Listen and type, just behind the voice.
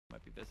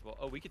invisible.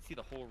 Oh, we could see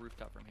the whole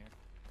rooftop from here.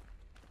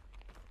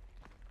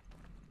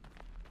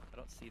 I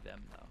don't see them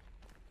though.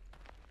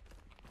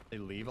 They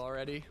leave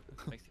already?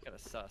 Makes it kind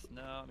of sus.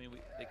 No, I mean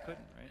they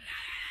couldn't, right?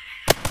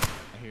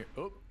 I hear.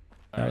 Oh,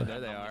 all right, there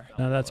they are.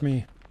 No, that's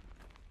me.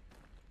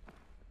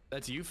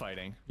 That's you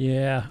fighting.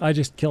 Yeah, I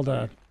just killed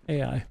a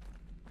AI.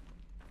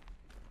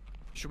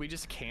 Should we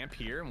just camp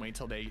here and wait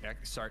till they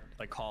start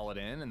like call it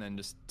in and then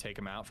just take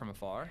them out from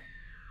afar?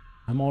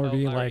 I'm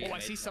already like. Oh, I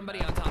see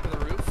somebody on top of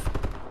the roof.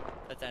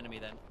 That's enemy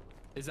then.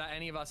 Is that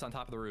any of us on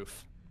top of the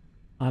roof?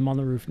 I'm on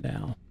the roof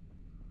now.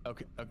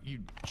 Okay, you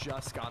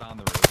just got on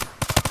the roof.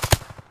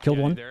 Killed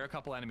one. There are a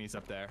couple enemies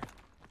up there.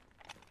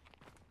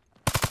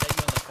 Is that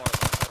you on the far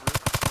left side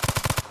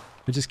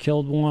roof? I just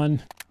killed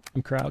one.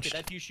 I'm crouched. Okay,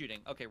 that's you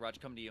shooting. Okay, Raj,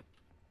 come to you.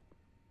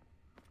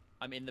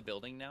 I'm in the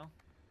building now.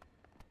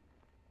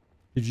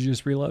 Did you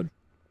just reload?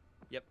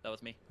 Yep, that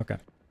was me. Okay.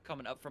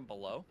 Coming up from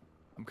below.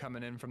 I'm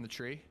coming in from the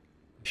tree.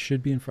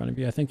 Should be in front of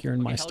you. I think you're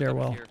in my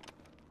stairwell. Here.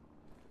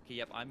 Okay,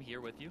 yep, I'm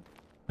here with you.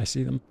 I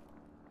see them.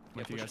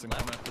 With you guys, I'm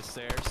coming up the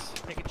stairs.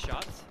 Taking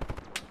shots.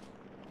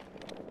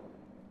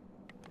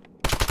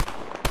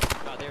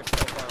 Oh, they're so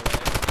far away.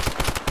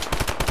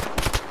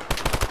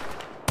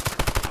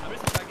 I'm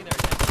just attracting their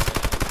attention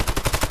right now.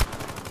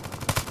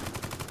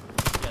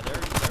 Yeah,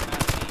 they're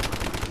mad at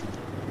me.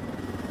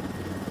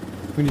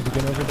 We need to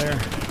get over there.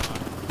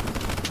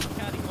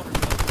 Caddy corner.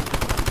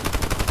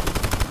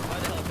 By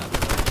the helicopter.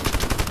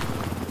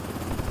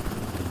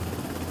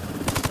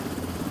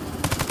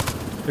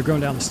 They're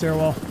going down the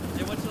stairwell.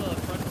 They went to the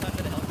front side of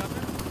the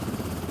helicopter.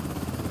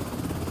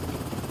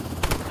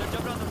 They're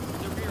jumping on the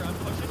rear. I'm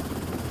pushing.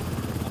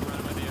 I'm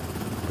running with you.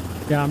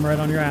 Yeah, I'm right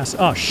on your ass.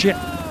 Oh, shit.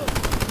 No!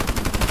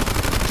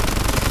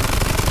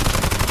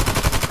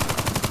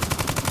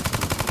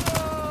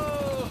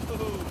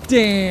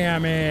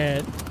 Damn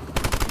it.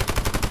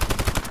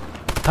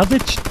 How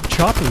did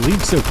Chopper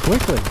leave so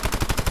quickly?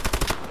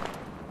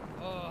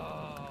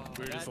 Oh,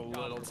 We're just a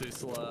little too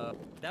slow.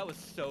 That was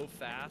so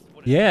fast.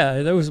 What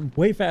Yeah, that was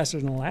way faster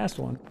than the last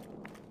one.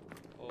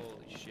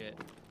 Holy shit.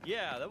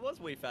 Yeah, that was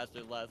way faster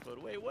than the last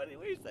one. Wait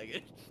a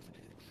second.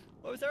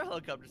 Why was our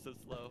helicopter so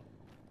slow?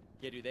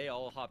 Yeah, dude, they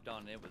all hopped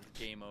on and it was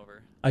game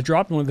over. I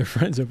dropped one of their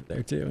friends over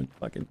there too, and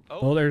fucking.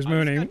 Oh, there's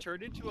Mooney. I just got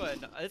turned into a.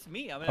 It's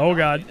me. I'm Oh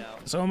god. Now.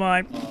 So am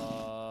I.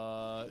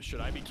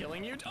 Should I be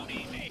killing you? Don't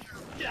eat me.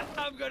 Yeah,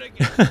 I'm gonna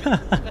get you.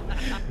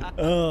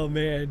 Oh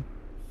man.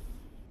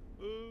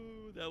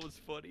 Ooh, that was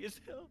funny as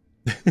hell.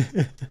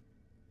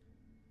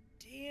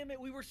 Damn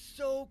it, we were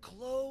so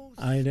close.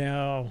 I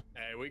know.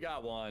 Hey, we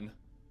got one.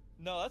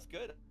 No, that's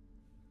good.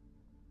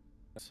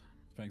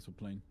 Thanks for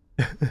playing.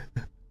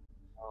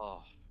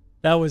 Oh.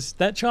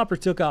 That chopper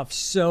took off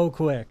so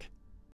quick.